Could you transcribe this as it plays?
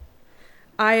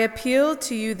I appeal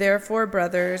to you, therefore,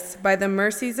 brothers, by the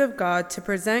mercies of God, to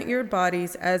present your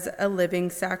bodies as a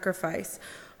living sacrifice,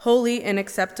 holy and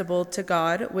acceptable to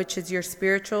God, which is your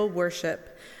spiritual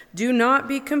worship. Do not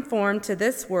be conformed to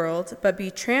this world, but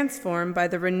be transformed by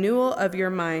the renewal of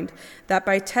your mind, that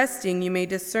by testing you may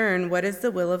discern what is the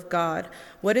will of God,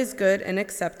 what is good and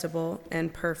acceptable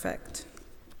and perfect.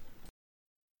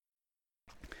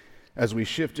 As we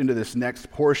shift into this next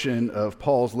portion of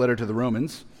Paul's letter to the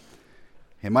Romans,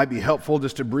 it might be helpful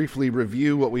just to briefly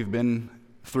review what we've been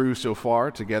through so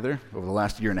far together over the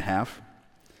last year and a half.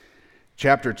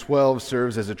 Chapter 12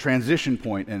 serves as a transition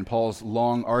point in Paul's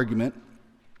long argument,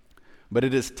 but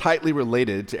it is tightly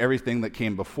related to everything that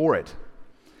came before it.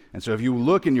 And so if you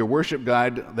look in your worship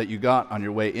guide that you got on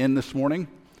your way in this morning,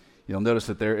 you'll notice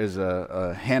that there is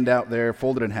a handout there,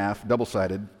 folded in half,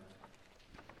 double-sided.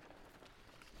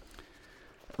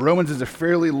 Romans is a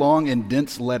fairly long and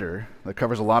dense letter that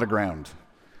covers a lot of ground.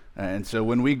 And so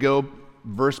when we go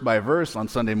verse by verse on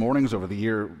Sunday mornings over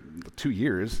the 2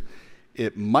 years,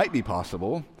 it might be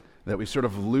possible that we sort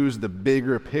of lose the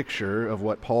bigger picture of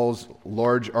what Paul's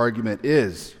large argument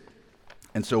is.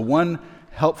 And so one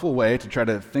helpful way to try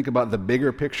to think about the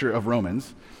bigger picture of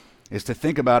Romans is to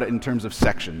think about it in terms of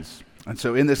sections. And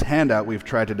so in this handout, we've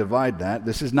tried to divide that.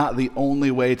 This is not the only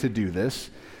way to do this.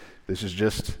 This is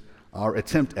just our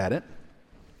attempt at it.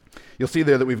 You'll see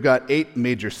there that we've got 8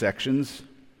 major sections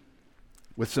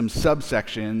with some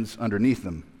subsections underneath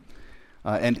them.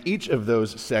 And each of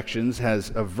those sections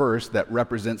has a verse that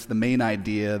represents the main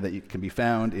idea that can be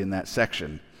found in that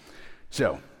section.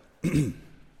 So,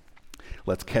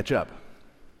 let's catch up.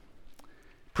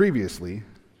 Previously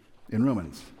in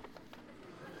Romans,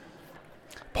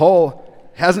 Paul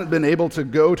hasn't been able to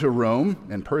go to Rome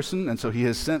in person, and so he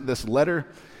has sent this letter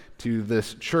to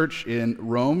this church in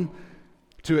Rome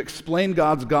to explain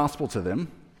God's gospel to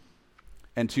them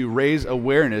and to raise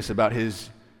awareness about his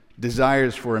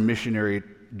desires for a missionary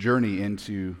journey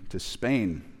into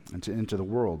Spain and into the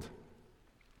world.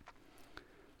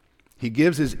 He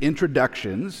gives his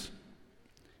introductions.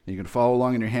 You can follow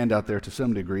along in your handout there to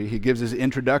some degree. He gives his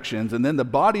introductions, and then the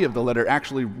body of the letter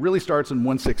actually really starts in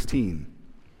 1:16.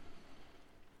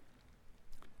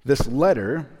 This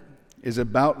letter is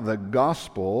about the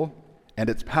gospel and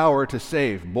its power to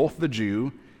save both the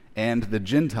Jew and the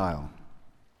Gentile.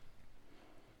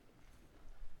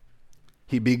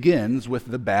 He begins with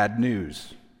the bad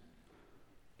news,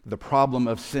 the problem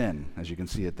of sin, as you can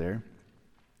see it there.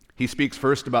 He speaks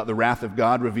first about the wrath of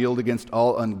God revealed against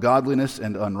all ungodliness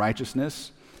and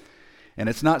unrighteousness. And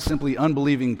it's not simply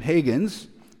unbelieving pagans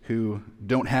who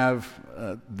don't have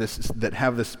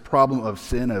this problem of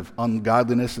sin, of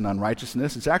ungodliness and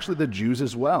unrighteousness. It's actually the Jews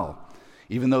as well.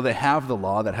 Even though they have the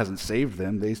law that hasn't saved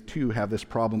them, they too have this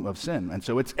problem of sin. And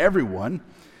so it's everyone,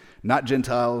 not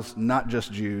Gentiles, not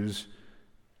just Jews.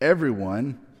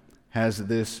 Everyone has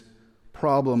this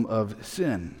problem of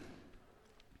sin.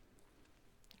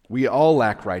 We all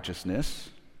lack righteousness.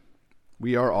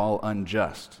 We are all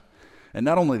unjust. And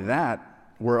not only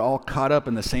that, we're all caught up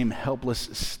in the same helpless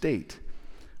state.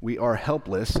 We are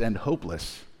helpless and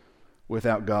hopeless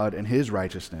without God and his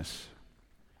righteousness.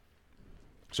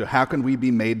 So how can we be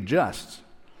made just?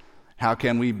 How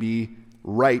can we be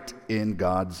right in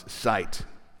God's sight?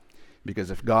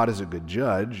 Because if God is a good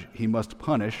judge, he must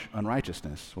punish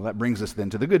unrighteousness. Well, that brings us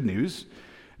then to the good news,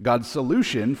 God's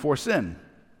solution for sin.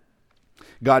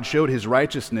 God showed his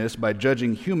righteousness by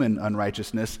judging human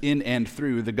unrighteousness in and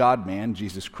through the God-man,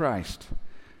 Jesus Christ.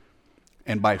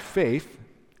 And by faith,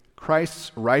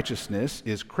 Christ's righteousness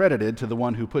is credited to the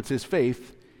one who puts his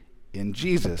faith in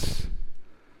Jesus.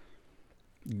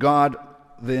 God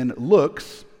then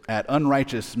looks at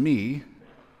unrighteous me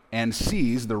and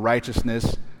sees the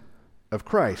righteousness of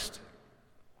Christ.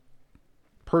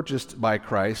 Purchased by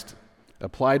Christ,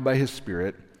 applied by his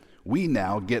Spirit, we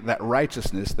now get that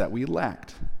righteousness that we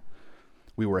lacked.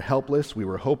 We were helpless, we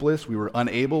were hopeless, we were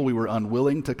unable, we were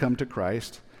unwilling to come to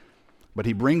Christ, but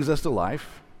he brings us to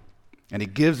life, and he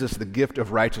gives us the gift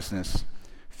of righteousness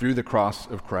through the cross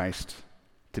of Christ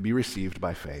to be received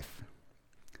by faith.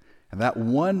 And that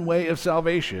one way of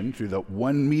salvation, through the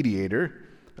one mediator,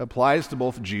 applies to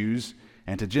both Jews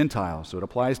and to Gentiles. So it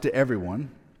applies to everyone.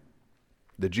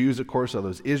 The Jews, of course, are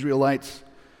those Israelites,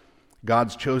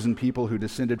 God's chosen people who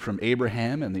descended from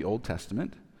Abraham in the Old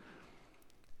Testament.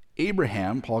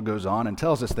 Abraham, Paul goes on and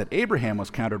tells us that Abraham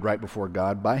was counted right before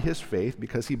God by his faith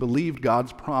because he believed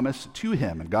God's promise to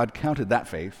him, and God counted that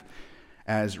faith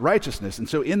as righteousness. And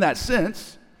so in that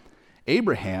sense,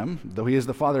 Abraham, though he is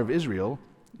the father of Israel,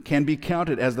 can be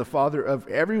counted as the father of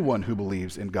everyone who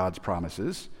believes in God's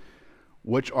promises,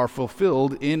 which are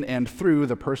fulfilled in and through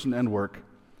the person and work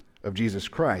of Jesus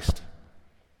Christ.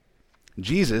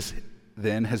 Jesus,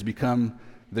 then, has become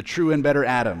the true and better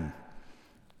Adam.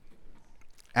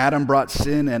 Adam brought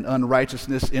sin and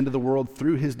unrighteousness into the world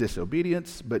through his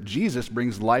disobedience, but Jesus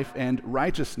brings life and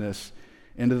righteousness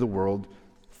into the world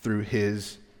through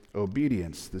his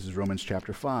obedience. This is Romans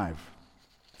chapter 5.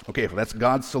 Okay, if that's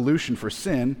God's solution for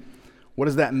sin, what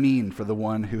does that mean for the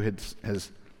one who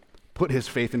has put his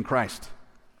faith in Christ?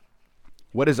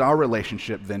 What is our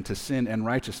relationship then to sin and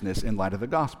righteousness in light of the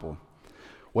gospel?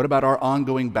 What about our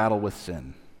ongoing battle with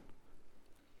sin?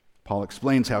 Paul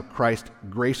explains how Christ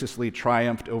graciously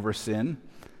triumphed over sin,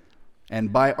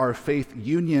 and by our faith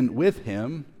union with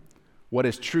him, what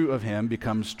is true of him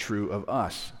becomes true of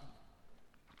us.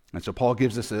 And so Paul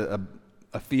gives us a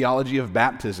theology of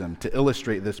baptism to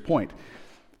illustrate this point.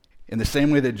 In the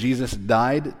same way that Jesus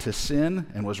died to sin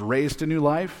and was raised to new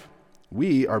life,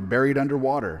 we are buried under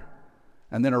water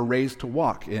and then are raised to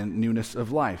walk in newness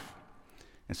of life.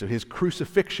 And so his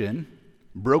crucifixion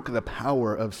broke the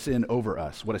power of sin over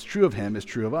us. What is true of him is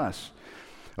true of us.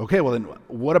 Okay, well then,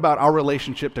 what about our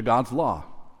relationship to God's law?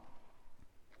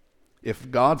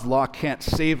 If God's law can't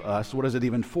save us, what is it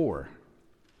even for?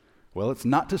 Well, it's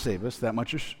not to save us, that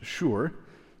much is sure.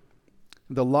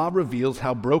 The law reveals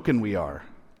how broken we are.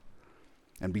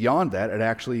 And beyond that, it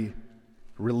actually,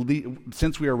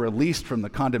 since we are released from the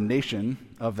condemnation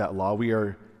of that law, we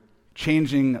are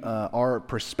changing our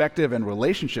perspective and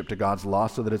relationship to God's law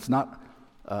so that it's not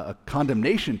a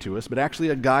condemnation to us, but actually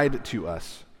a guide to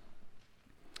us.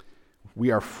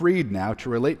 We are freed now to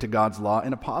relate to God's law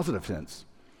in a positive sense.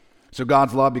 So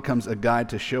God's law becomes a guide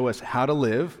to show us how to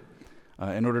live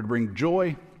in order to bring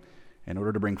joy, in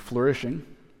order to bring flourishing.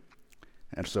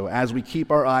 And so as we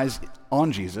keep our eyes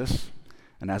on Jesus,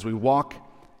 and as we walk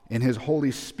in his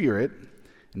Holy Spirit,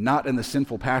 not in the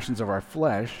sinful passions of our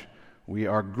flesh, we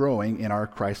are growing in our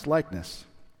Christ-likeness.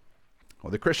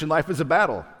 Well, the Christian life is a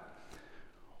battle.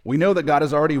 We know that God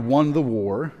has already won the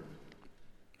war,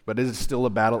 but it is still a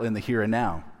battle in the here and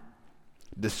now.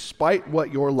 Despite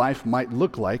what your life might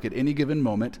look like at any given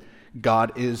moment,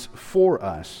 God is for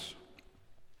us.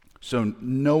 So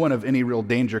no one of any real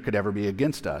danger could ever be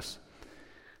against us.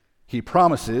 He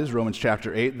promises, Romans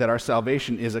chapter 8, that our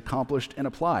salvation is accomplished and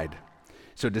applied.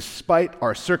 So despite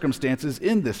our circumstances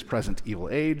in this present evil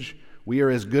age, we are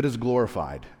as good as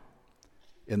glorified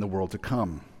in the world to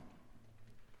come.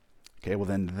 Okay, well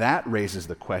then that raises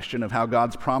the question of how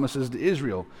God's promises to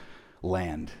Israel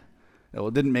land. Well,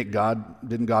 didn't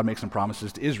God make some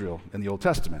promises to Israel in the Old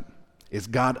Testament? Is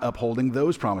God upholding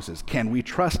those promises? Can we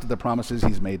trust the promises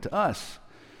he's made to us?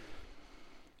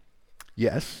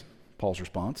 Yes, Paul's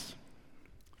response.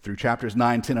 Through chapters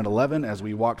 9, 10, and 11, as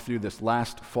we walk through this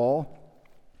last fall,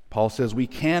 Paul says we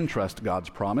can trust God's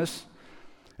promise,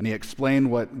 and he explained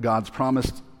what God's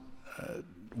promised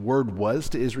word was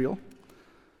to Israel,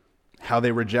 how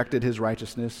they rejected his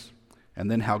righteousness,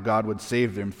 and then how God would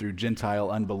save them through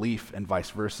Gentile unbelief and vice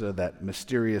versa, that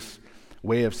mysterious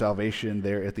way of salvation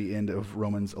there at the end of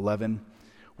Romans 11,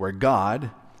 where God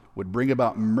would bring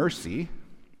about mercy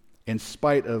in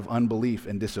spite of unbelief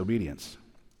and disobedience.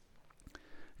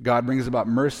 God brings about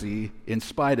mercy in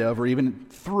spite of, or even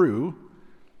through,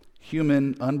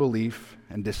 human unbelief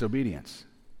and disobedience.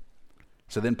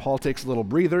 So then Paul takes a little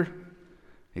breather.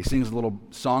 He sings a little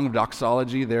song of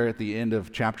doxology there at the end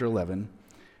of chapter 11,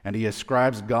 and he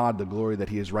ascribes God the glory that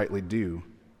he is rightly due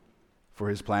for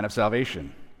his plan of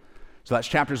salvation. So that's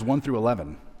chapters 1 through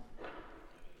 11.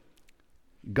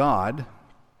 God,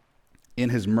 in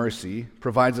his mercy,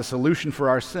 provides a solution for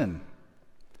our sin.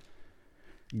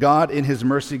 God, in his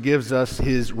mercy, gives us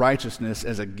his righteousness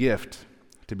as a gift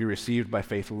to be received by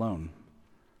faith alone.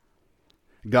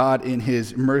 God, in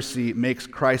his mercy, makes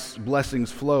Christ's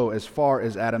blessings flow as far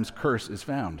as Adam's curse is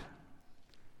found.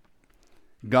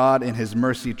 God, in his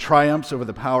mercy, triumphs over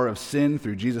the power of sin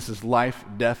through Jesus' life,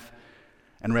 death,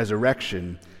 and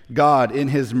resurrection. God, in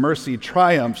his mercy,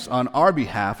 triumphs on our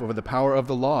behalf over the power of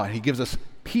the law. He gives us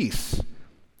peace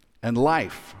and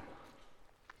life.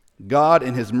 God,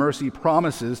 in his mercy,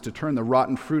 promises to turn the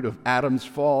rotten fruit of Adam's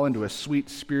fall into a sweet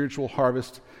spiritual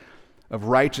harvest of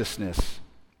righteousness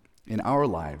in our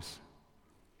lives,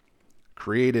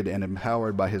 created and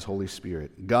empowered by his Holy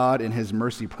Spirit. God, in his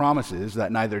mercy, promises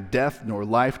that neither death, nor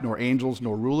life, nor angels,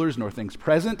 nor rulers, nor things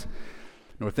present,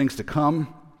 nor things to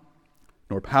come,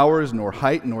 nor powers, nor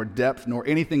height, nor depth, nor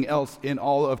anything else in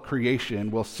all of creation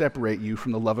will separate you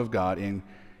from the love of God in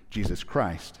Jesus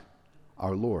Christ,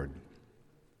 our Lord.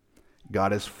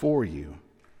 God is for you.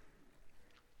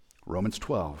 Romans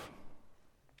 12.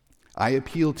 I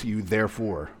appeal to you,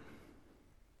 therefore,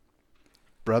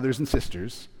 brothers and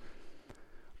sisters,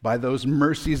 by those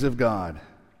mercies of God,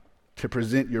 to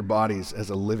present your bodies as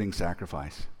a living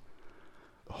sacrifice,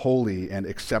 holy and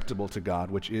acceptable to God,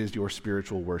 which is your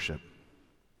spiritual worship.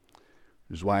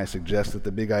 Which is why I suggest that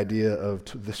the big idea of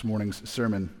this morning's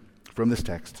sermon from this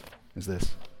text is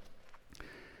this.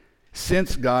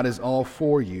 Since God is all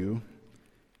for you,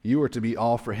 you are to be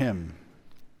all for him.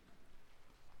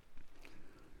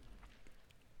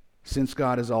 Since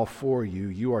God is all for you,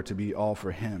 you are to be all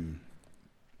for him.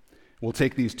 We'll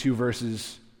take these two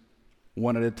verses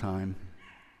one at a time.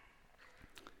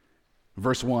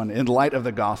 Verse 1, in light of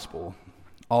the gospel,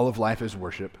 all of life is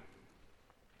worship.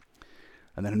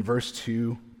 And then in verse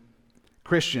 2,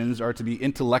 Christians are to be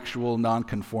intellectual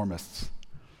nonconformists.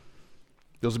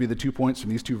 Those will be the 2 points from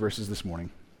these two verses this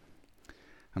morning.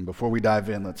 And before we dive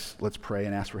in, let's pray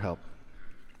and ask for help.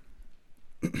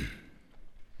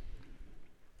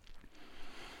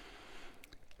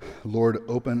 Lord,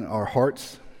 open our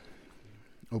hearts,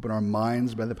 open our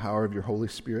minds by the power of your Holy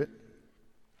Spirit,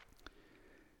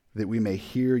 that we may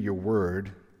hear your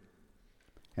word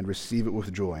and receive it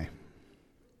with joy.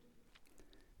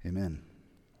 Amen.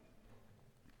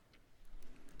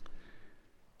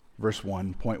 Verse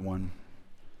 1, point 1.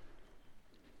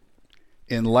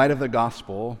 In light of the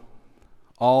gospel,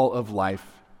 all of life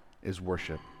is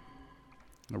worship.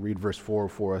 I'll read verse 4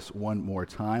 for us one more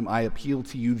time. I appeal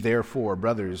to you, therefore,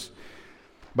 brothers,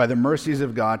 by the mercies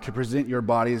of God, to present your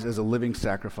bodies as a living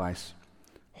sacrifice,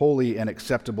 holy and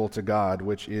acceptable to God,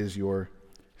 which is your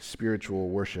spiritual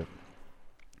worship.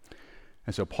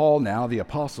 And so Paul now, the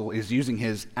apostle, is using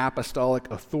his apostolic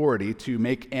authority to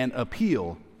make an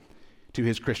appeal to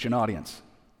his Christian audience.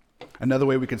 Another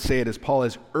way we could say it is Paul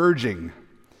is urging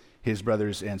his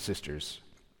brothers and sisters.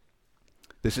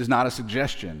 This is not a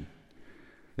suggestion.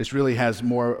 This really has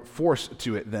more force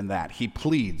to it than that. He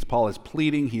pleads. Paul is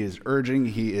pleading, he is urging,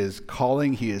 he is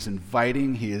calling, he is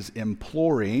inviting, he is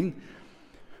imploring.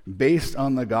 Based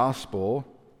on the gospel,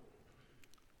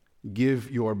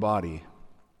 give your body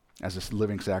as a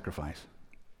living sacrifice.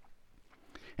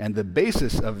 And the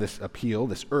basis of this appeal,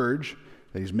 this urge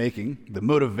that he's making, the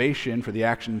motivation for the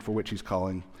action for which he's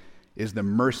calling, is the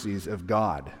mercies of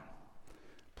God.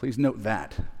 Please note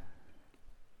that.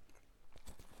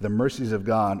 The mercies of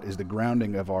God is the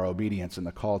grounding of our obedience and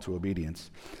the call to obedience.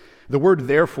 The word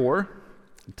therefore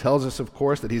tells us, of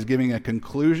course, that he's giving a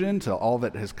conclusion to all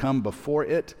that has come before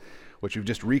it, which we've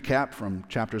just recapped from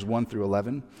chapters 1 through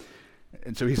 11.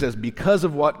 And so he says, because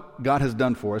of what God has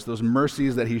done for us, those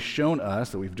mercies that he's shown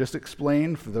us, that we've just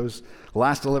explained for those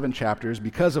last 11 chapters,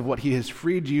 because of what he has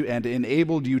freed you and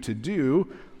enabled you to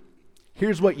do,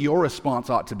 here's what your response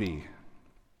ought to be.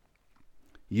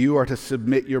 You are to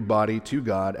submit your body to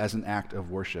God as an act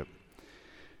of worship.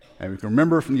 And we can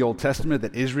remember from the Old Testament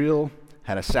that Israel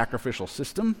had a sacrificial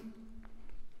system.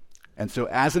 And so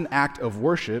as an act of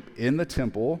worship in the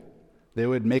temple, they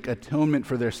would make atonement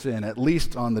for their sin, at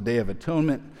least on the Day of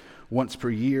Atonement, once per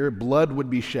year. Blood would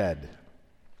be shed.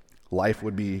 Life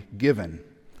would be given.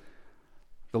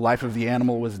 The life of the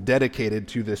animal was dedicated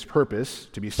to this purpose,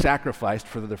 to be sacrificed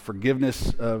for the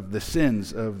forgiveness of the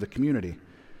sins of the community.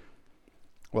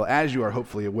 Well, as you are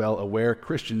hopefully well aware,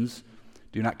 Christians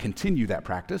do not continue that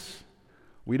practice.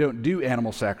 We don't do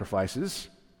animal sacrifices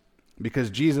because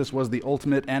Jesus was the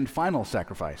ultimate and final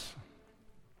sacrifice.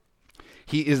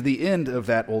 He is the end of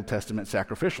that Old Testament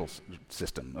sacrificial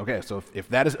system. Okay, so if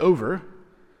that is over,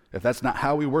 if that's not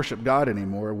how we worship God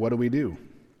anymore, what do we do?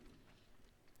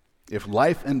 If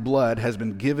life and blood has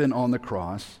been given on the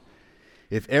cross,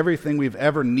 if everything we've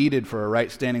ever needed for a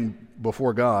right standing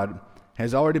before God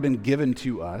has already been given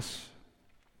to us,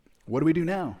 what do we do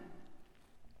now?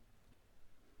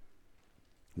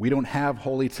 We don't have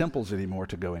holy temples anymore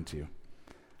to go into.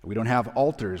 We don't have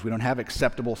altars. We don't have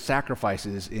acceptable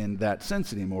sacrifices in that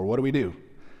sense anymore. What do?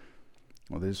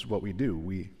 Well, this is what we do.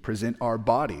 We present our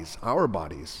bodies,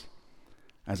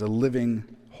 as a living,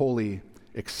 holy,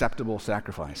 acceptable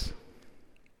sacrifice.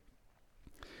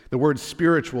 The word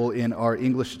spiritual in our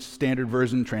English Standard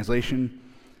Version translation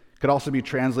could also be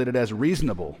translated as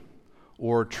reasonable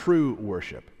or true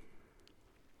worship.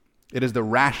 It is the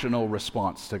rational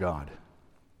response to God.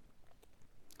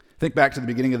 Think back to the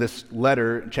beginning of this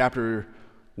letter, chapter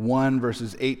 1,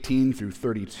 verses 18 through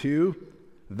 32.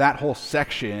 That whole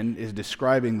section is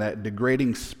describing that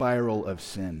degrading spiral of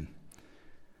sin.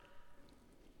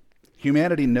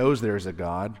 Humanity knows there is a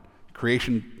God.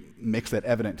 Creation makes that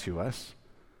evident to us.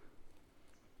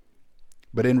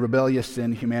 But in rebellious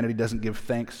sin, humanity doesn't give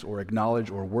thanks or acknowledge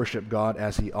or worship God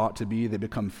as he ought to be. They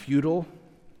become futile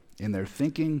in their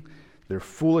thinking. Their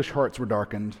foolish hearts were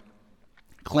darkened.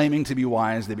 Claiming to be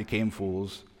wise, they became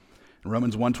fools. And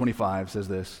Romans 1:25 says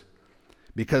this,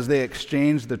 because they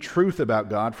exchanged the truth about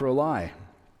God for a lie,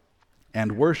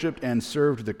 and worshiped and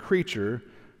served the creature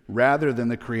rather than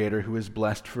the Creator, who is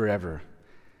blessed forever.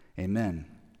 Amen.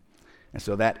 And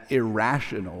so that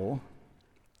irrational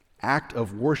act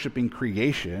of worshiping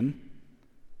creation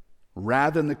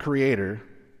rather than the Creator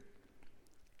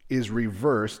is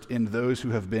reversed in those who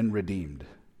have been redeemed.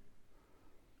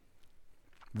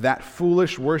 That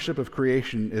foolish worship of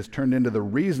creation is turned into the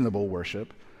reasonable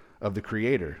worship of the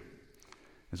Creator.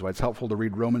 That's why it's helpful to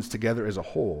read Romans together as a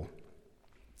whole.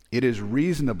 It is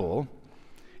reasonable,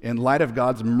 in light of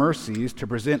God's mercies, to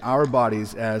present our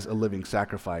bodies as a living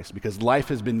sacrifice, because life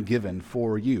has been given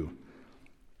for you.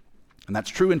 And that's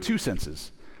true in two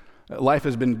senses. Life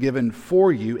has been given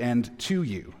for you and to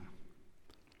you.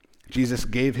 Jesus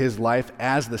gave his life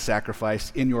as the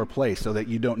sacrifice in your place so that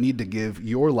you don't need to give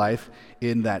your life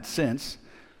in that sense.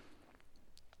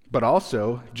 But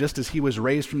also, just as he was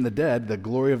raised from the dead, the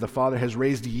glory of the Father has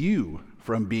raised you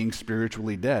from being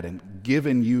spiritually dead and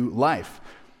given you life,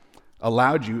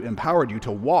 allowed you, empowered you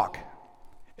to walk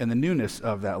in the newness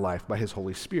of that life by his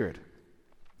Holy Spirit.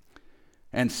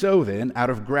 And so then, out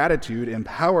of gratitude,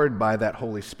 empowered by that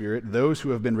Holy Spirit, those who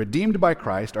have been redeemed by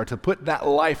Christ are to put that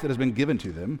life that has been given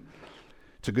to them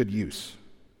to good use,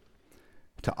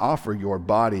 to offer your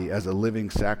body as a living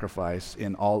sacrifice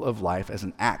in all of life as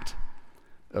an act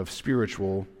of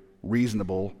spiritual,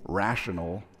 reasonable,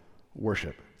 rational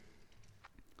worship.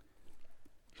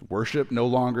 Worship no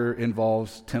longer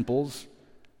involves temples.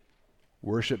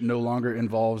 Worship no longer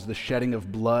involves the shedding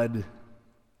of blood.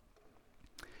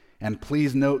 And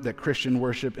please note that Christian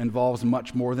worship involves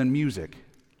much more than music.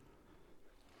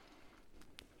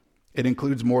 It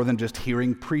includes more than just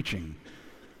hearing preaching.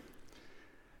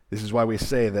 This is why we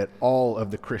say that all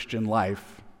of the Christian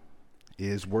life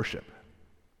is worship.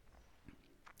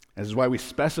 This is why we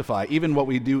specify, even what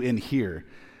we do in here,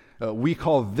 we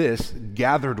call this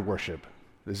gathered worship.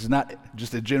 This is not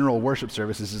just a general worship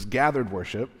service, this is gathered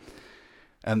worship.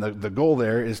 And the goal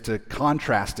there is to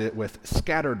contrast it with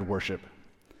scattered worship.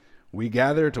 We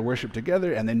gather to worship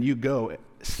together, and then you go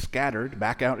scattered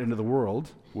back out into the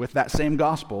world with that same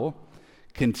gospel,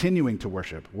 continuing to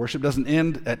worship. Worship doesn't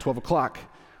end at 12 o'clock,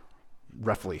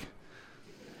 roughly.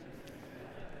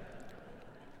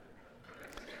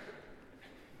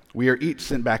 We are each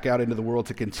sent back out into the world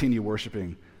to continue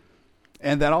worshiping.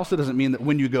 And that also doesn't mean that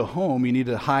when you go home, you need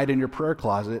to hide in your prayer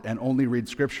closet and only read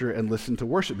scripture and listen to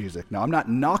worship music. Now, I'm not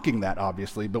knocking that,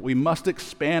 obviously, but we must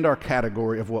expand our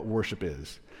category of what worship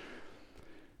is.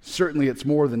 Certainly, it's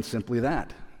more than simply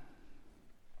that.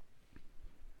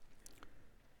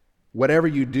 Whatever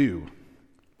you do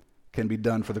can be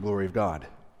done for the glory of God.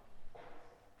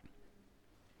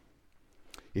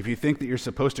 If you think that you're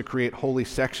supposed to create holy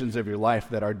sections of your life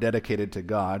that are dedicated to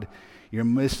God, you're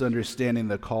misunderstanding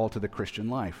the call to the Christian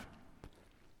life.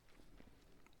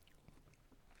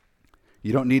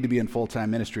 You don't need to be in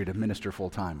full-time ministry to minister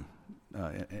full-time,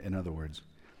 in other words.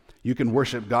 You can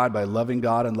worship God by loving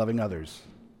God and loving others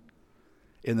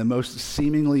in the most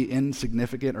seemingly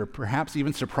insignificant or perhaps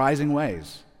even surprising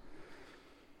ways.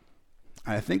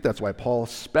 I think that's why Paul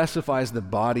specifies the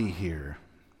body here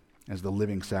as the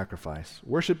living sacrifice.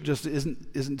 Worship just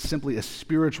isn't simply a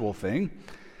spiritual thing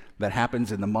that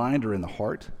happens in the mind or in the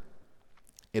heart.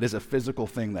 It is a physical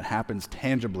thing that happens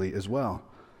tangibly as well.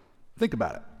 Think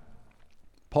about it.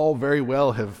 Paul very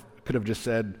well could have just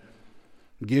said,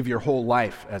 give your whole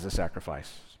life as a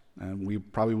sacrifice. And we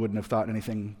probably wouldn't have thought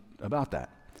anything about that.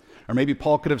 Or maybe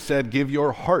Paul could have said, give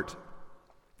your heart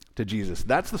to Jesus.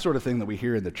 That's the sort of thing that we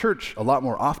hear in the church a lot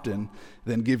more often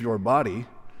than give your body.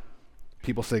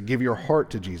 People say, give your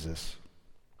heart to Jesus.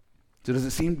 So does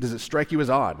it strike you as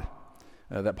odd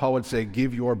that Paul would say,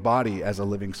 give your body as a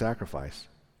living sacrifice?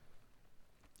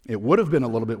 It would have been a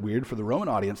little bit weird for the Roman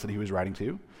audience that he was writing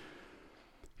to.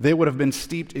 They would have been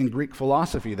steeped in Greek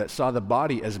philosophy that saw the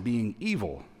body as being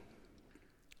evil.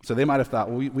 So they might have thought,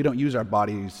 well, we don't use our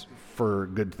bodies for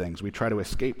good things. We try to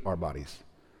escape our bodies.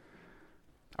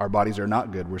 Our bodies are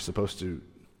not good. We're supposed to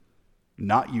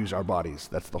not use our bodies.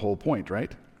 That's the whole point,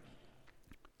 right?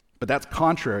 But that's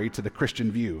contrary to the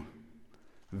Christian view.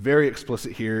 Very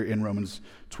explicit here in Romans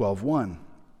 12:1.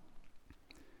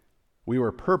 We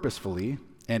were purposefully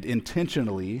and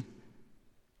intentionally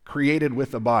created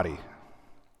with a body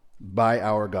by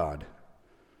our God.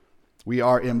 We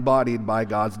are embodied by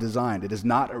God's design. It is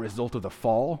not a result of the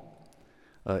fall.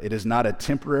 It is not a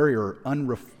temporary or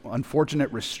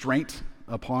unfortunate restraint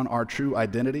upon our true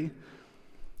identity.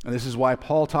 And this is why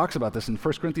Paul talks about this in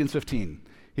 1 Corinthians 15.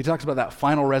 He talks about that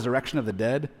final resurrection of the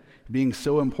dead being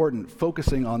so important,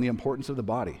 focusing on the importance of the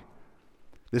body.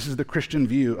 This is the Christian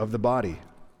view of the body.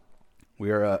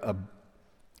 We are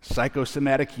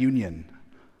Psychosomatic union,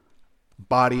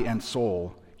 body and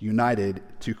soul united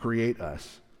to create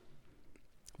us.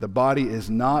 The body is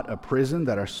not a prison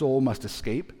that our soul must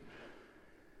escape.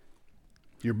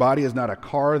 Your body is not a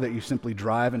car that you simply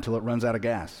drive until it runs out of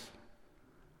gas.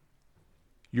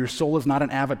 Your soul is not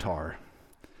an avatar.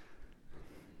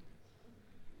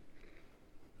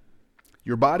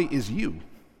 Your body is you.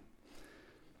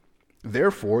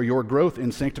 Therefore, your growth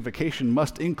in sanctification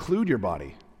must include your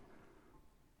body.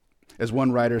 As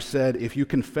one writer said, if you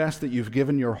confess that you've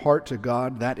given your heart to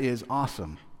God, that is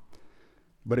awesome.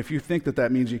 But if you think that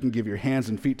that means you can give your hands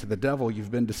and feet to the devil,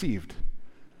 you've been deceived.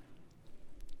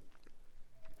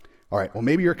 All right, well,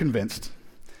 maybe you're convinced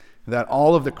that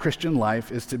all of the Christian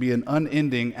life is to be an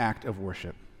unending act of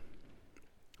worship.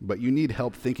 But you need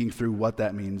help thinking through what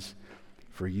that means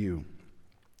for you.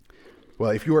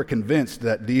 Well, if you are convinced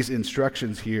that these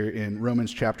instructions here in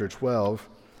Romans chapter 12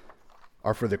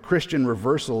 are for the Christian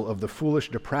reversal of the foolish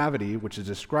depravity which is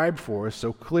described for us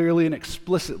so clearly and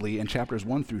explicitly in chapters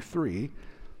 1 through 3,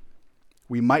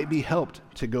 we might be helped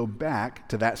to go back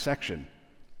to that section.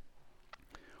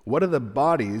 What do the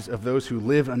bodies of those who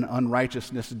live in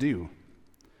unrighteousness do?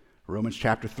 Romans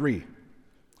chapter 3,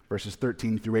 verses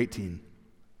 13 through 18.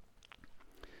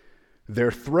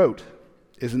 Their throat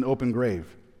is an open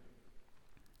grave.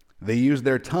 They use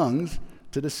their tongues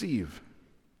to deceive.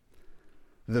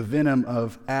 The venom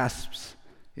of asps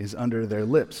is under their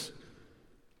lips.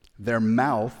 Their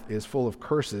mouth is full of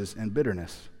curses and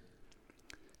bitterness.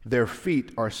 Their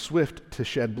feet are swift to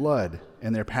shed blood,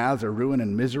 and their paths are ruin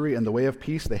and misery, and the way of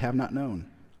peace they have not known.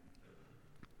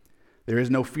 There is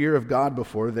no fear of God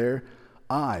before their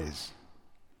eyes.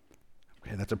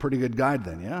 Okay, that's a pretty good guide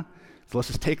then, yeah? So let's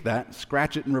just take that,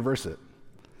 scratch it, and reverse it.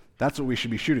 That's what we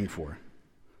should be shooting for.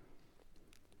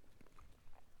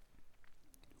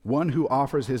 One who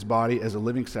offers his body as a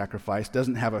living sacrifice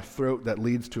doesn't have a throat that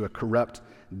leads to a corrupt,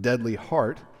 deadly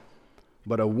heart,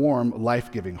 but a warm,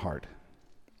 life-giving heart.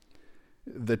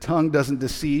 The tongue doesn't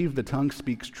deceive, the tongue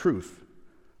speaks truth.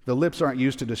 The lips aren't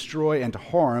used to destroy and to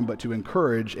harm, but to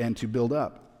encourage and to build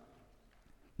up.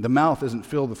 The mouth isn't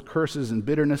filled with curses and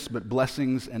bitterness, but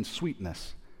blessings and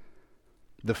sweetness.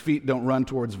 The feet don't run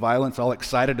towards violence, all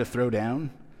excited to throw down,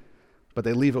 but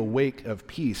they leave a wake of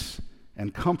peace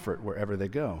and comfort wherever they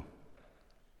go.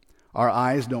 Our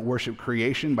eyes don't worship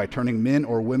creation by turning men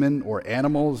or women or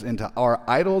animals into our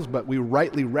idols, but we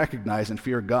rightly recognize and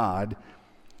fear God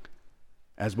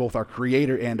as both our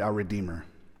Creator and our Redeemer.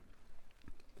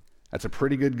 That's a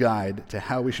pretty good guide to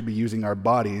how we should be using our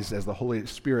bodies as the Holy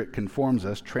Spirit conforms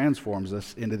us, transforms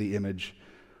us into the image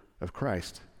of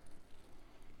Christ.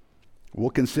 We'll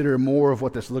consider more of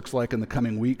what this looks like in the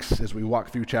coming weeks as we walk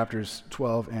through chapters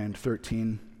 12 and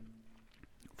 13,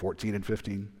 14 and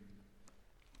 15.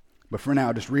 But for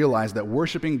now, just realize that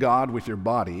worshiping God with your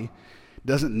body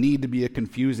doesn't need to be a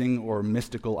confusing or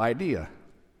mystical idea.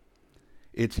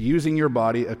 It's using your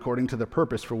body according to the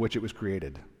purpose for which it was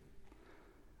created,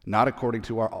 not according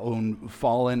to our own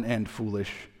fallen and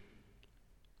foolish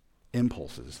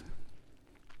impulses.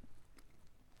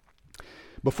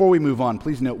 Before we move on,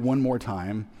 please note one more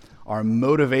time our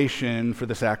motivation for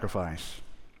the sacrifice.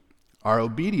 Our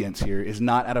obedience here is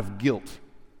not out of guilt.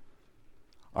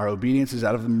 Our obedience is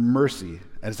out of mercy.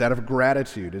 It is out of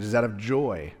gratitude. It is out of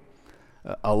joy.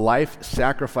 A life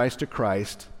sacrificed to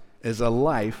Christ is a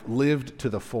life lived to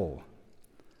the full.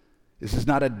 This is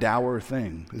not a dour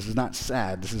thing. This is not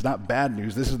sad. This is not bad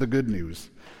news. This is the good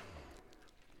news.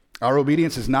 Our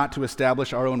obedience is not to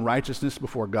establish our own righteousness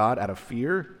before God out of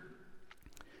fear.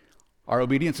 Our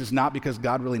obedience is not because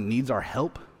God really needs our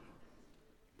help.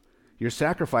 Your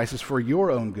sacrifice is for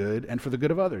your own good and for the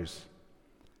good of others.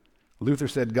 Luther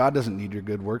said, God doesn't need your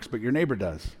good works, but your neighbor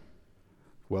does.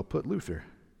 Well put, Luther.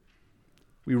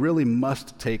 We really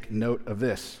must take note of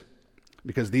this,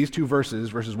 because these two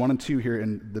verses 1 and 2 here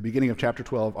in the beginning of chapter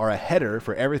 12, are a header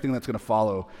for everything that's going to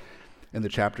follow in the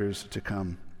chapters to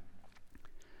come.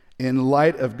 In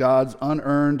light of God's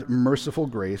unearned, merciful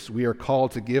grace, we are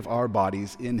called to give our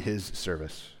bodies in His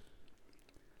service.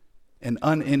 An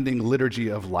unending liturgy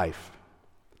of life.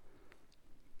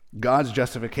 God's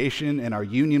justification and our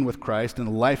union with Christ and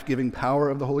the life-giving power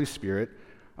of the Holy Spirit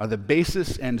are the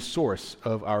basis and source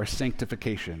of our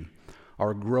sanctification,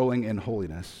 our growing in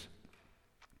holiness.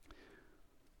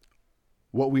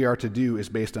 What we are to do is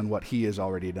based on what He has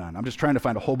already done. I'm just trying to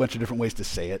find a whole bunch of different ways to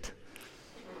say it.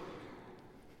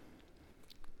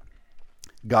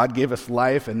 God gave us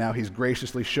life, and now He's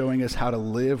graciously showing us how to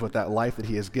live with that life that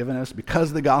He has given us.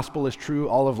 Because the gospel is true,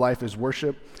 all of life is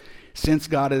worship. Since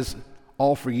God is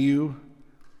all for you,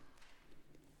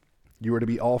 you are to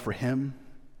be all for Him.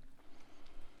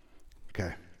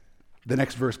 Okay, The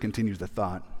next verse continues the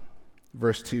thought.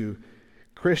 Verse 2,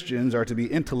 Christians are to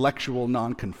be intellectual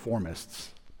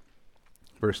nonconformists.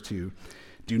 Verse 2,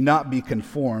 do not be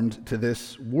conformed to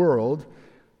this world,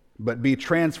 but be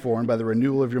transformed by the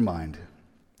renewal of your mind,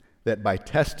 that by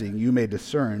testing you may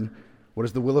discern what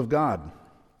is the will of God,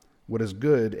 what is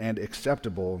good and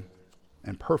acceptable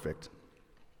and perfect.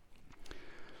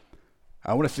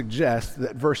 I want to suggest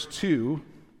that verse 2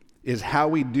 is how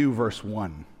we do verse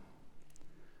 1.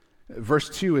 Verse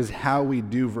 2 is how we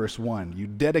do verse 1. You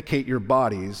dedicate your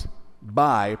bodies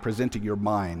by presenting your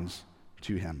minds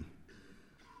to Him.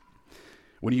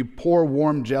 When you pour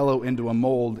warm Jell-O into a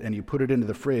mold and you put it into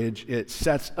the fridge, it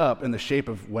sets up in the shape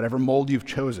of whatever mold you've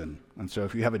chosen. And so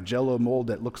if you have a Jell-O mold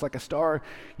that looks like a star,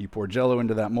 you pour Jell-O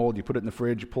into that mold, you put it in the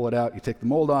fridge, you pull it out, you take the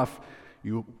mold off,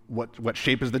 what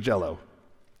shape is the Jell-O?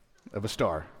 Of a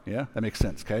star. Yeah, that makes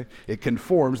sense, okay?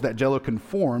 That Jell-O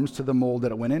conforms to the mold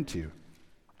that it went into.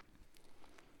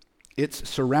 Its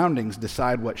surroundings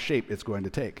decide what shape it's going to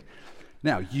take.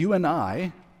 Now, you and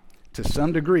I, to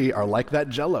some degree, are like that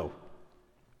Jell-O.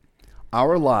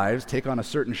 Our lives take on a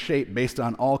certain shape based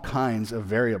on all kinds of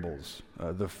variables.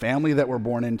 The family that we're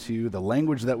born into, the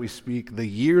language that we speak, the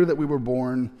year that we were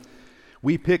born.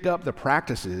 We pick up the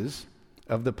practices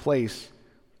of the place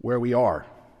where we are.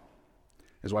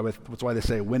 That's why they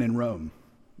say, when in Rome,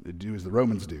 do as the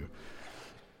Romans do.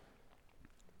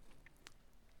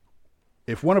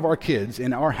 If one of our kids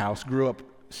in our house grew up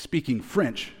speaking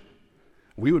French,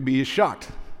 we would be shocked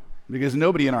because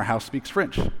nobody in our house speaks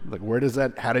French. Like,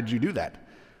 how did you do that?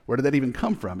 Where did that even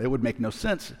come from? It would make no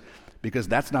sense because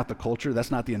that's not the culture,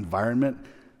 that's not the environment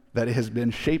that has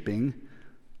been shaping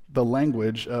the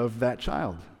language of that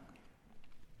child.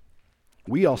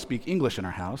 We all speak English in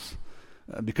our house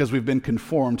because we've been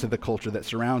conformed to the culture that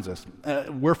surrounds us.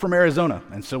 We're from Arizona,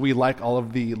 and so we like all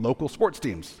of the local sports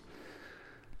teams.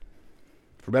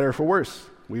 For better or for worse,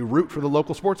 we root for the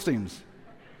local sports teams.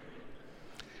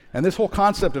 And this whole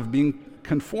concept of being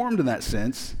conformed in that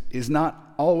sense is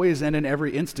not always and in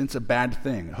every instance a bad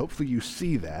thing. Hopefully you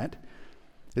see that.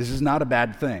 This is not a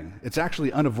bad thing. It's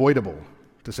actually unavoidable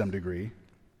to some degree.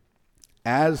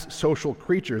 As social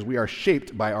creatures, we are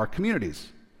shaped by our communities.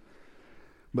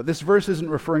 But this verse isn't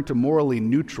referring to morally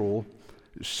neutral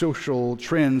social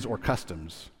trends or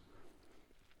customs.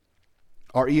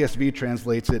 Our ESV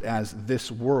translates it as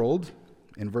this world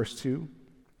in verse 2.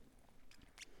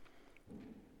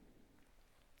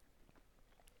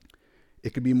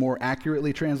 It could be more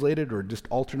accurately translated or just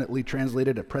alternately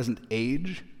translated a present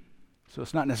age. So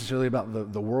it's not necessarily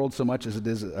about the world so much as it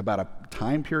is about a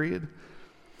time period.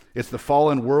 It's the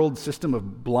fallen world system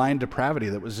of blind depravity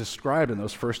that was described in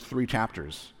those first 3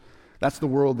 chapters. That's the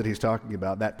world that he's talking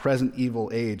about, that present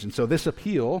evil age. And so this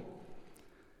appeal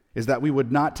is that we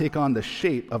would not take on the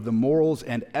shape of the morals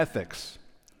and ethics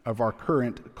of our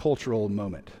current cultural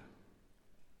moment.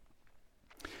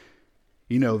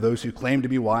 You know, those who claim to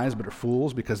be wise but are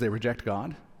fools because they reject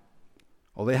God?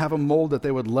 Well, they have a mold that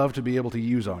they would love to be able to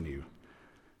use on you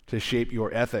to shape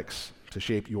your ethics, to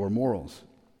shape your morals.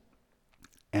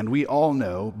 And we all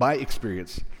know, by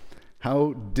experience,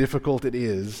 how difficult it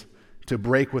is to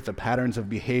break with the patterns of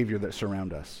behavior that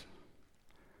surround us.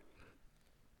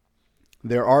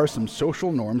 There are some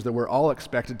social norms that we're all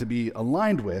expected to be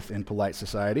aligned with in polite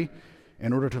society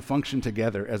in order to function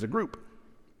together as a group.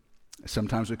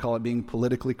 Sometimes we call it being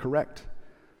politically correct.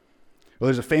 Well,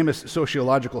 there's a famous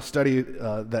sociological study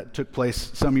that took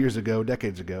place some years ago,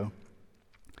 decades ago.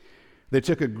 They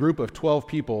took a group of 12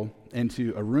 people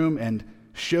into a room and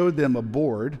showed them a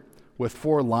board with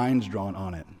 4 lines drawn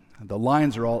on it. The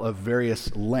lines are all of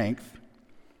various length.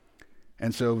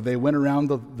 And so they went around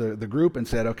the group and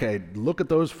said, okay, look at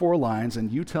those 4 lines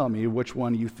and you tell me which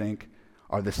one you think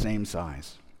are the same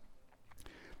size.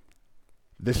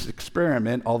 This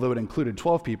experiment, although it included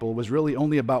 12 people, was really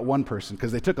only about one person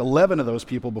because they took 11 of those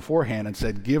people beforehand and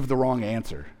said, give the wrong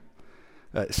answer.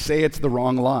 Say it's the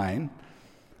wrong line.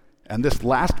 And this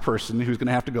last person who's going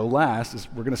to have to go last,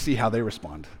 we're going to see how they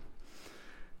respond.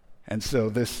 And so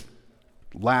this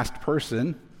last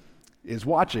person is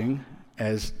watching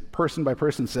as person by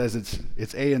person says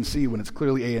it's A and C when it's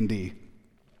clearly A and D.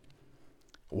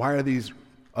 Why are these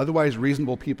otherwise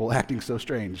reasonable people acting so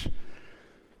strange?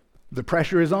 The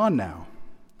pressure is on now.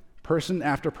 Person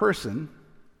after person,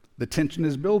 the tension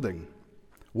is building.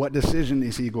 What decision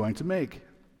is he going to make?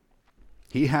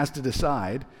 He has to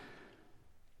decide,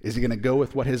 is he going to go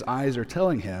with what his eyes are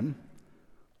telling him,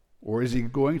 or is he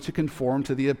going to conform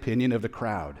to the opinion of the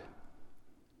crowd?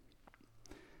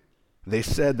 They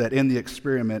said that in the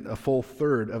experiment, a full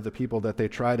third of the people that they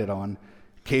tried it on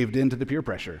caved into the peer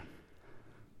pressure.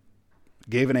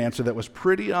 gave an answer that was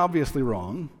pretty obviously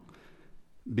wrong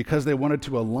because they wanted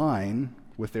to align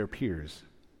with their peers.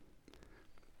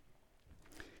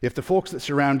 If the folks that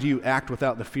surround you act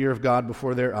without the fear of God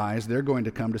before their eyes, they're going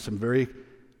to come to some very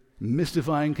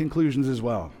mystifying conclusions as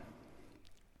well.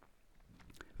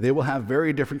 They will have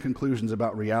very different conclusions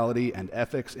about reality and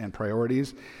ethics and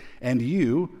priorities, and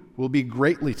you will be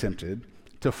greatly tempted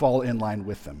to fall in line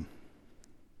with them.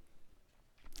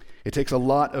 It takes a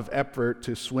lot of effort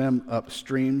to swim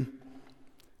upstream.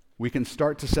 We can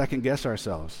start to second guess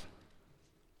ourselves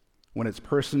when it's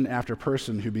person after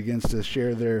person who begins to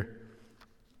share their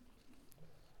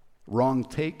wrong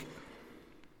take.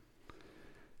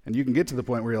 And you can get to the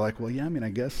point where you're like, well, yeah, I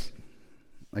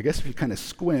guess if you kind of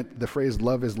squint, the phrase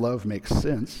love is love makes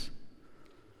sense.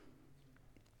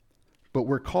 But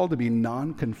we're called to be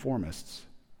nonconformists.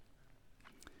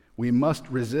 We must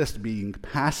resist being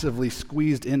passively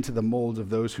squeezed into the molds of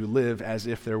those who live as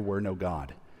if there were no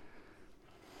God.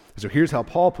 So here's how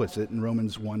Paul puts it in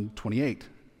Romans 1:28.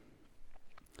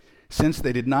 Since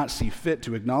they did not see fit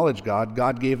to acknowledge God,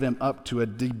 God gave them up to a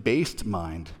debased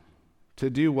mind to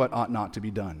do what ought not to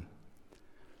be done.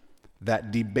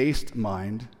 That debased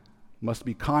mind must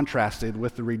be contrasted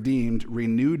with the redeemed,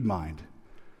 renewed mind.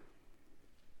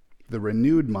 The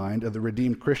renewed mind of the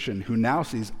redeemed Christian who now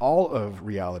sees all of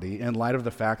reality in light of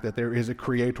the fact that there is a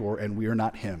creator and we are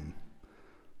not him.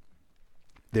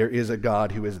 There is a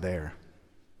God who is there.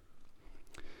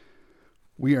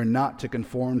 We are not to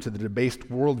conform to the debased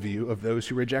worldview of those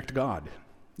who reject God.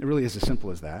 It really is as simple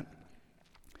as that.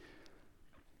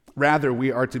 Rather,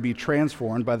 we are to be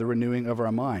transformed by the renewing of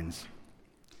our minds.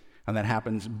 And that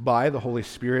happens by the Holy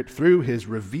Spirit through his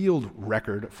revealed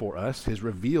record for us, his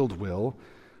revealed will,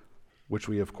 which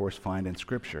we, of course, find in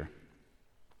Scripture.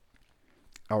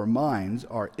 Our minds,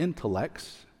 our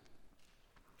intellects,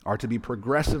 are to be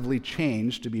progressively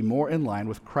changed to be more in line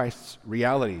with Christ's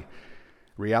reality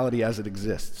as it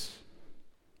exists.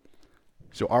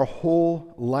 So our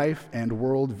whole life and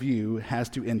worldview has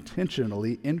to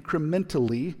intentionally,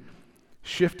 incrementally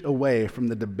shift away from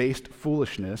the debased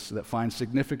foolishness that finds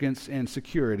significance and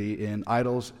security in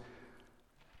idols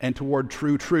and toward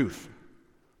true truth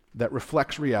that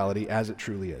reflects reality as it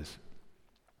truly is.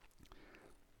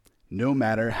 No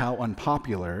matter how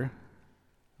unpopular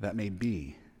that may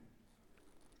be.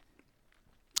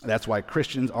 That's why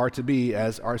Christians are to be,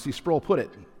 as R.C. Sproul put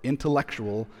it,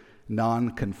 intellectual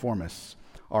nonconformists.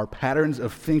 Our patterns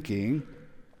of thinking,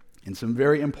 in some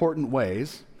very important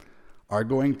ways, are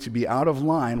going to be out of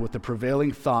line with the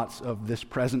prevailing thoughts of this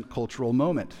present cultural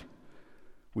moment.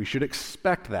 We should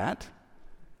expect that.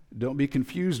 Don't be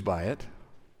confused by it.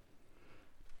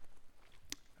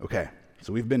 Okay,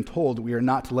 so we've been told we are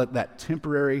not to let that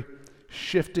temporary,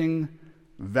 shifting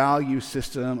value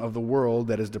system of the world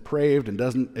that is depraved and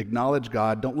doesn't acknowledge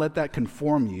God, don't let that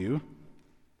conform you.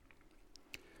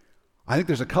 I think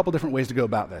there's a couple different ways to go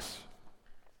about this.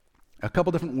 A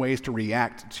couple different ways to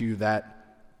react to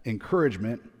that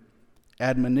encouragement,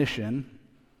 admonition.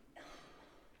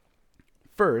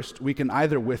 First, we can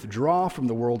either withdraw from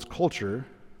the world's culture,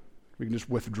 we can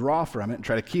just withdraw from it and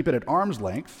try to keep it at arm's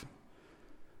length.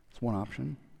 That's one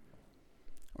option.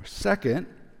 Or second,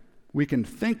 we can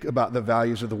think about the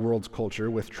values of the world's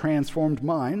culture with transformed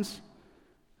minds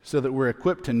so that we're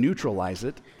equipped to neutralize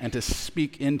it and to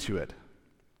speak into it.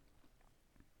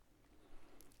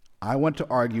 I want to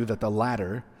argue that the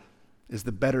latter is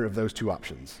the better of those two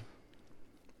options.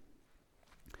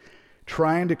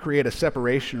 Trying to create a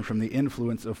separation from the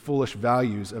influence of foolish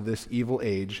values of this evil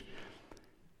age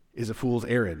is a fool's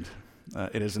errand.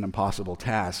 It is an impossible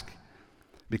task.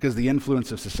 Because the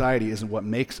influence of society isn't what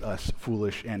makes us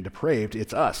foolish and depraved,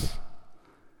 it's us.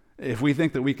 If we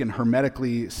think that we can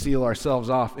hermetically seal ourselves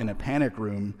off in a panic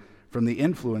room from the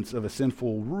influence of a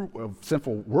sinful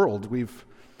world, we've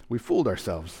fooled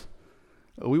ourselves.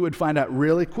 We would find out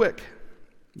really quick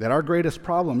that our greatest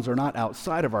problems are not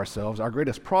outside of ourselves. Our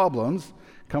greatest problems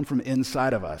come from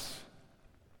inside of us.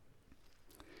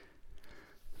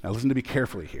 Now listen to me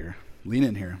carefully here. Lean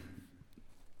in here.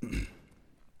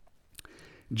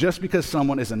 Just because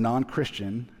someone is a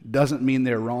non-Christian doesn't mean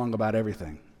they're wrong about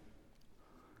everything.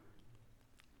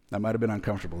 That might have been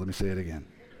uncomfortable. Let me say it again.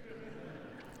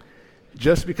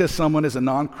 Just because someone is a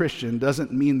non-Christian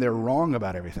doesn't mean they're wrong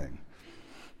about everything.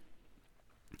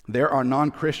 There are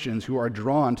non-Christians who are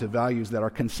drawn to values that are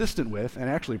consistent with, and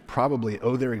actually probably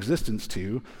owe their existence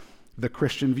to, the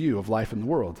Christian view of life in the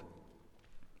world.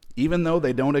 Even though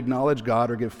they don't acknowledge God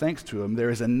or give thanks to Him, there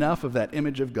is enough of that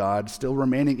image of God still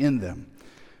remaining in them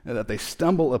that they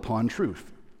stumble upon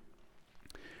truth.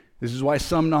 This is why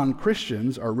some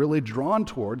non-Christians are really drawn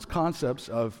towards concepts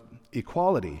of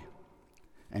equality,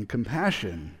 and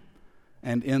compassion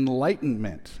and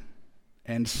enlightenment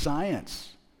and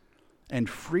science and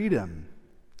freedom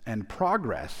and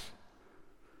progress,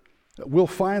 we'll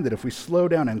find that if we slow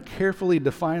down and carefully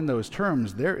define those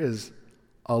terms, there is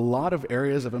a lot of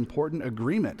areas of important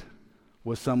agreement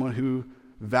with someone who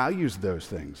values those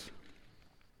things.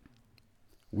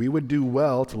 We would do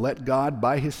well to let God,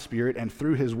 by His Spirit and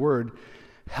through His Word,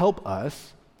 help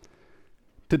us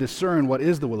to discern what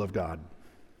is the will of God.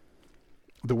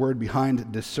 The word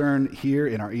behind discern here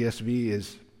in our ESV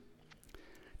is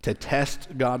to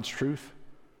test God's truth.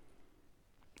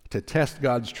 To test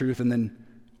God's truth and then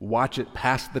watch it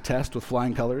pass the test with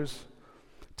flying colors.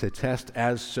 To test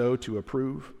as so to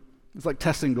approve. It's like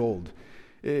testing gold.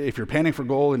 If you're panning for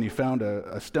gold and you found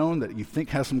a stone that you think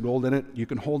has some gold in it, you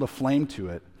can hold a flame to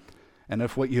it. And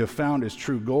if what you have found is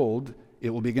true gold,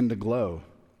 it will begin to glow.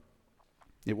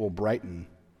 It will brighten.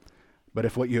 But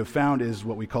if what you have found is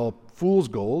what we call fool's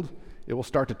gold, it will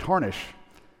start to tarnish.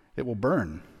 It will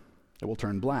burn. It will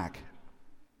turn black.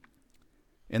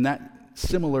 In that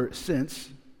similar sense,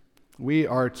 we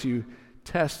are to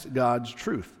test God's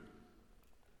truth.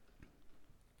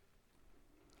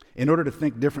 In order to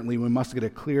think differently, we must get a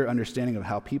clear understanding of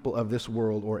how people of this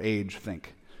world or age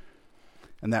think.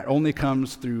 And that only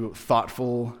comes through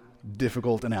thoughtful,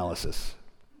 difficult analysis.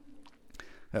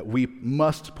 That we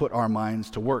must put our minds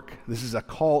to work. This is a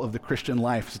call of the Christian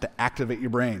life, is to activate your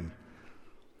brain.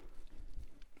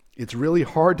 It's really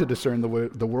hard to discern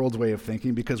the world's way of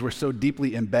thinking because we're so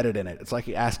deeply embedded in it. It's like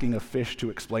asking a fish to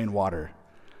explain water.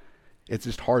 It's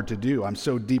just hard to do. I'm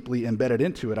so deeply embedded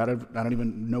into it, I don't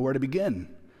even know where to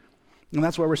begin. And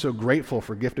that's why we're so grateful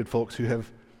for gifted folks who have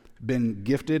been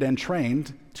gifted and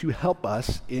trained to help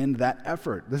us in that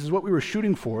effort. This is what we were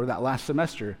shooting for that last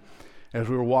semester as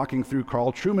we were walking through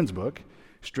Carl Trueman's book,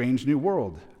 Strange New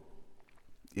World.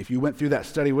 If you went through that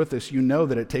study with us, you know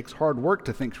that it takes hard work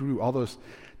to think through all those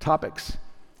topics,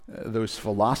 those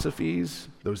philosophies,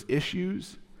 those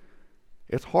issues.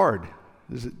 It's hard.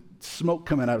 There's smoke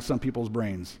coming out of some people's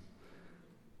brains.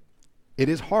 It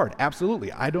is hard,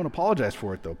 absolutely. I don't apologize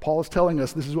for it, though. Paul is telling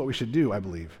us this is what we should do, I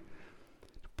believe.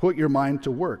 Put your mind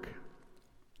to work.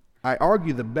 I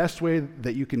argue the best way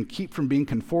that you can keep from being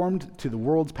conformed to the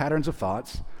world's patterns of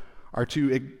thoughts are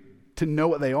to know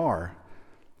what they are,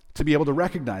 to be able to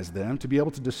recognize them, to be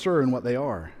able to discern what they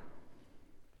are.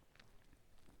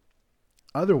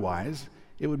 Otherwise,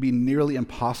 it would be nearly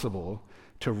impossible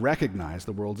to recognize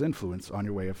the world's influence on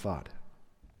your way of thought.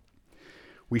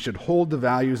 We should hold the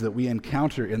values that we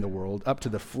encounter in the world up to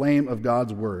the flame of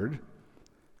God's Word,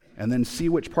 and then see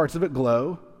which parts of it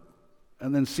glow,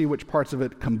 and then see which parts of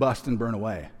it combust and burn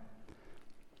away.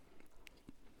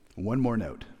 One more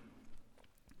note.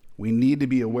 We need to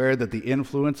be aware that the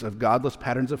influence of godless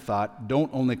patterns of thought don't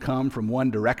only come from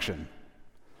one direction.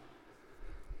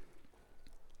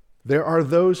 There are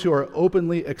those who are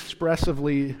openly,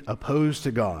 expressively opposed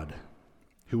to God,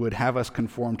 who would have us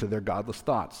conform to their godless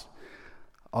thoughts.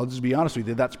 I'll just be honest with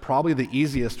you, that's probably the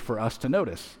easiest for us to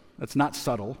notice. That's not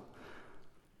subtle.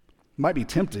 It might be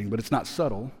tempting, but it's not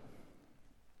subtle.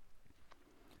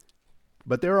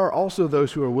 But there are also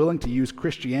those who are willing to use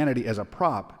Christianity as a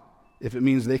prop if it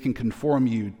means they can conform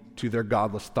you to their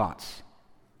godless thoughts.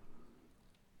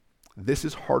 This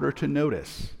is harder to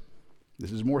notice.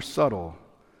 This is more subtle.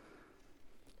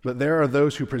 But there are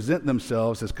those who present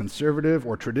themselves as conservative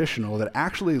or traditional that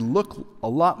actually look a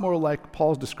lot more like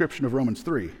Paul's description of Romans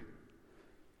 3.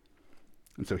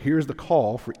 And so here's the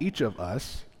call for each of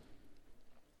us.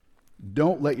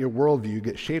 Don't let your worldview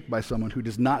get shaped by someone who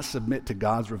does not submit to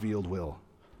God's revealed will.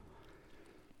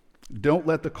 Don't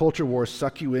let the culture wars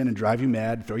suck you in and drive you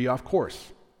mad, throw you off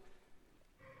course.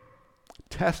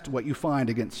 Test what you find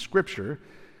against Scripture,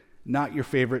 not your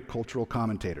favorite cultural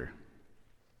commentator.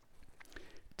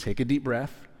 Take a deep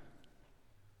breath.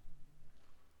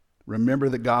 Remember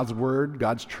that God's Word,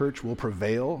 God's church will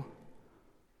prevail,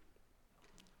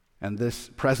 and this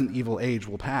present evil age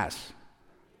will pass.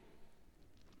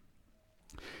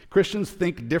 Christians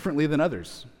think differently than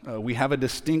others. We have a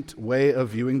distinct way of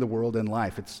viewing the world and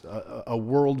life. It's a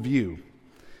worldview.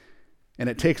 And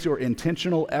it takes your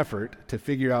intentional effort to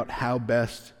figure out how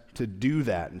best to do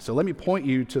that. And so let me point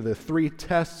you to the 3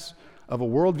 tests of a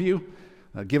worldview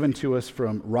given to us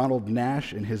from Ronald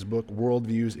Nash in his book,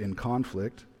 Worldviews in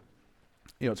Conflict.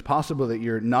 It's possible that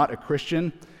you're not a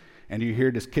Christian and you're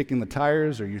here just kicking the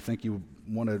tires, or you think you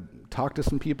want to talk to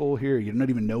some people here, you don't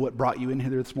even know what brought you in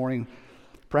here this morning.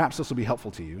 Perhaps this will be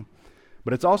helpful to you.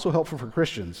 But it's also helpful for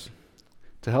Christians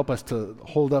to help us to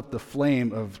hold up the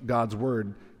flame of God's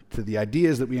Word to the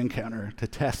ideas that we encounter, to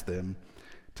test them,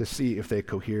 to see if they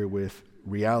cohere with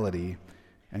reality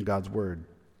and God's Word.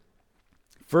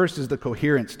 First is the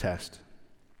coherence test.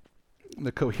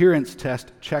 The coherence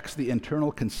test checks the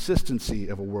internal consistency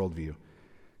of a worldview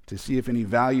to see if any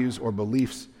values or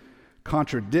beliefs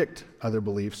contradict other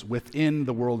beliefs within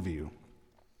the worldview.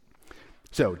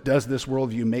 So, does this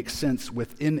worldview make sense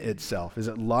within itself? Is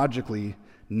it logically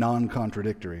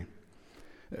non-contradictory?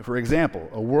 For example,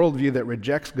 a worldview that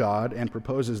rejects God and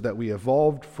proposes that we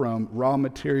evolved from raw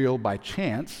material by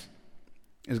chance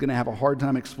is going to have a hard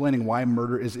time explaining why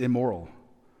murder is immoral.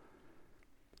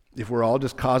 If we're all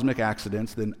just cosmic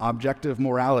accidents, then objective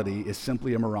morality is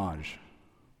simply a mirage.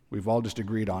 We've all just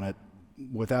agreed on it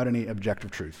without any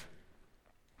objective truth.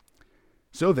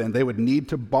 So then, they would need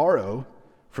to borrow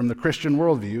from the Christian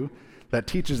worldview that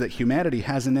teaches that humanity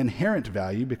has an inherent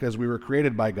value because we were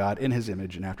created by God in His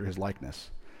image and after His likeness.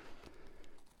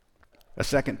 A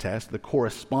second test, the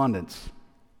correspondence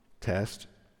test,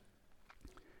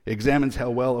 examines how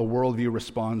well a worldview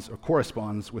responds or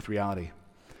corresponds with reality.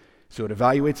 So it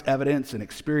evaluates evidence and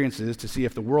experiences to see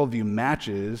if the worldview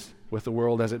matches with the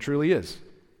world as it truly is.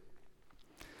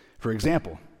 For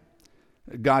example,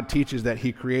 God teaches that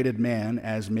He created man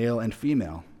as male and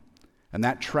female, and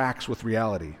that tracks with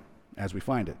reality as we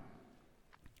find it.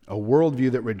 A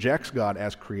worldview that rejects God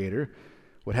as creator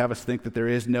would have us think that there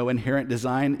is no inherent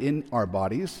design in our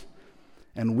bodies,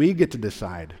 and we get to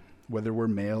decide whether we're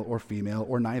male or female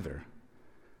or neither.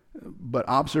 But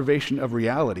observation of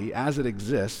reality as it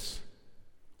exists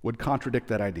would contradict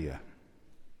that idea.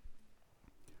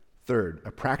 Third,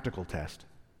 a practical test.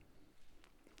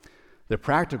 The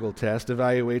practical test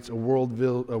evaluates a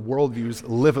worldview's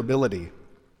livability.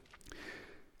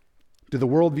 Do the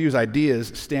worldview's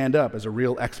ideas stand up as a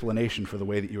real explanation for the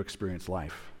way that you experience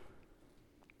life?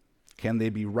 Can they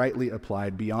be rightly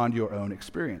applied beyond your own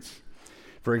experience?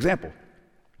 For example,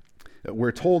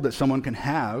 we're told that someone can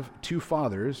have two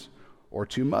fathers or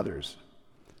two mothers,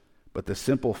 but the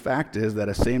simple fact is that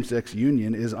a same-sex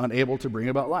union is unable to bring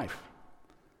about life.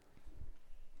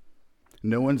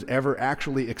 No one's ever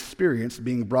actually experienced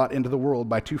being brought into the world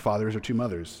by two fathers or two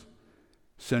mothers.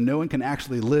 So no one can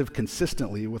actually live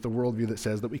consistently with a worldview that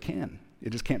says that we can.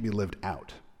 It just can't be lived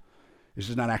out. It's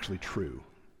just not actually true.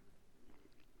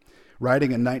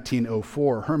 Writing in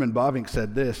 1904, Herman Bavinck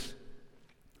said this: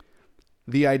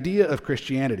 "The idea of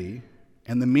Christianity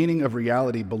and the meaning of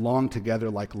reality belong together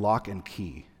like lock and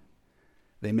key.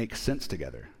 They make sense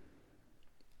together."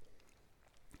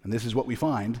 And this is what we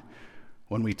find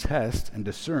when we test and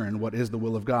discern what is the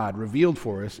will of God revealed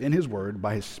for us in His Word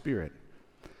by His Spirit.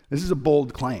 This is a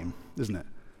bold claim, isn't it?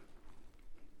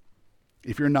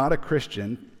 If you're not a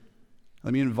Christian,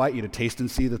 let me invite you to taste and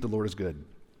see that the Lord is good.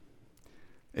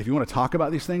 If you want to talk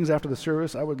about these things after the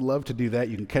service, I would love to do that.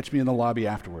 You can catch me in the lobby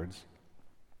afterwards.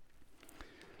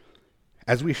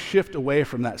 As we shift away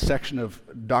from that section of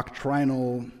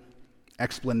doctrinal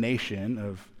explanation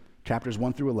of chapters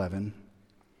 1 through 11,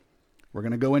 we're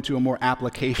going to go into a more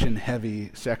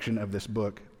application-heavy section of this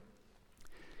book.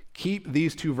 Keep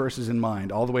these two verses in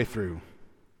mind all the way through,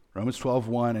 Romans 12,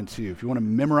 1 and 2. If you want to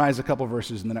memorize a couple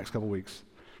verses in the next couple weeks,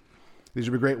 these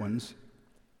will be great ones.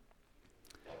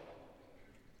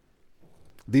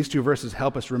 These two verses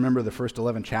help us remember the first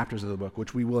 11 chapters of the book,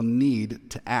 which we will need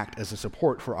to act as a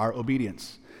support for our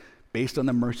obedience. Based on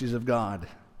the mercies of God,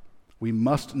 we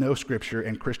must know Scripture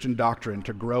and Christian doctrine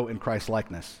to grow in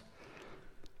Christ-likeness.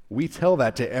 We tell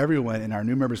that to everyone in our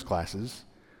new members classes.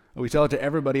 We tell it to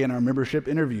everybody in our membership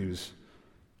interviews.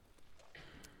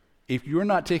 If you're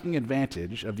not taking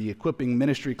advantage of the equipping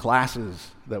ministry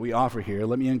classes that we offer here,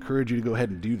 let me encourage you to go ahead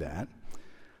and do that.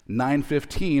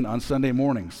 9:15 on Sunday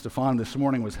mornings. Stefan this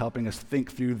morning was helping us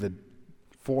think through the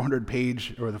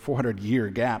 400-page or the 400-year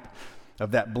gap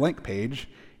of that blank page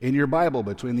in your Bible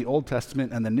between the Old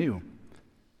Testament and the New.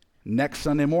 Next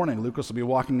Sunday morning, Lucas will be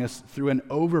walking us through an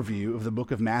overview of the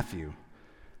book of Matthew.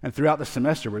 And throughout the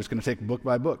semester, we're just going to take book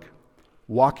by book,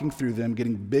 walking through them,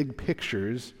 getting big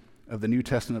pictures of the New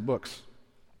Testament books.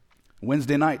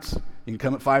 Wednesday nights, you can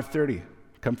come at 5:30.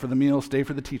 Come for the meal, stay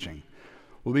for the teaching.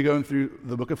 We'll be going through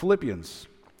the book of Philippians,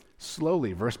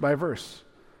 slowly, verse by verse.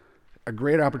 A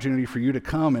great opportunity for you to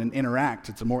come and interact.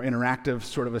 It's a more interactive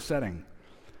sort of a setting.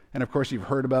 And of course, you've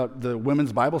heard about the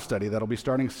women's Bible study that'll be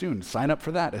starting soon. Sign up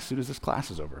for that as soon as this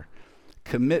class is over.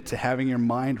 Commit to having your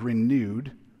mind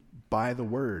renewed by the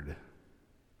Word.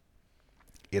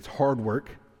 It's hard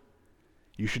work.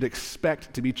 You should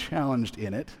expect to be challenged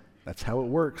in it. That's how it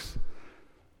works.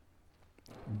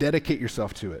 Dedicate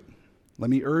yourself to it. Let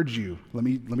me urge you. Let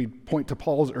me point to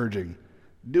Paul's urging.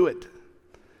 Do it.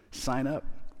 Sign up.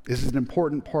 This is an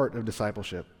important part of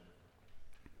discipleship.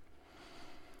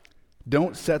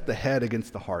 Don't set the head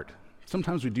against the heart.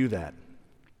 Sometimes we do that.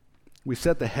 We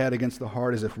set the head against the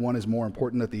heart as if one is more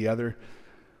important than the other.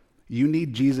 You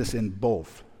need Jesus in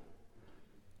both.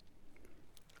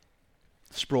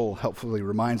 Sproul helpfully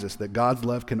reminds us that God's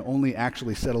love can only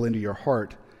actually settle into your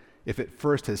heart if it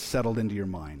first has settled into your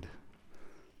mind.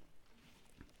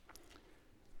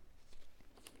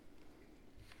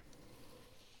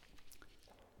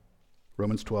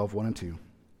 Romans 12, 1 and 2.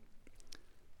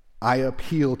 I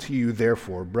appeal to you,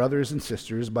 therefore, brothers and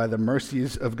sisters, by the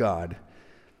mercies of God,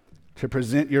 to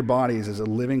present your bodies as a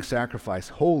living sacrifice,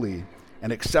 holy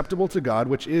and acceptable to God,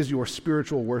 which is your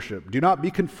spiritual worship. Do not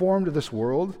be conformed to this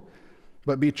world,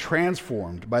 but be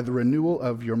transformed by the renewal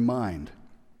of your mind,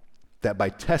 that by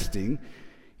testing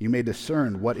you may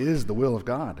discern what is the will of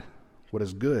God, what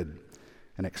is good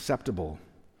and acceptable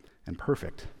and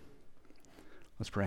perfect. Let's pray.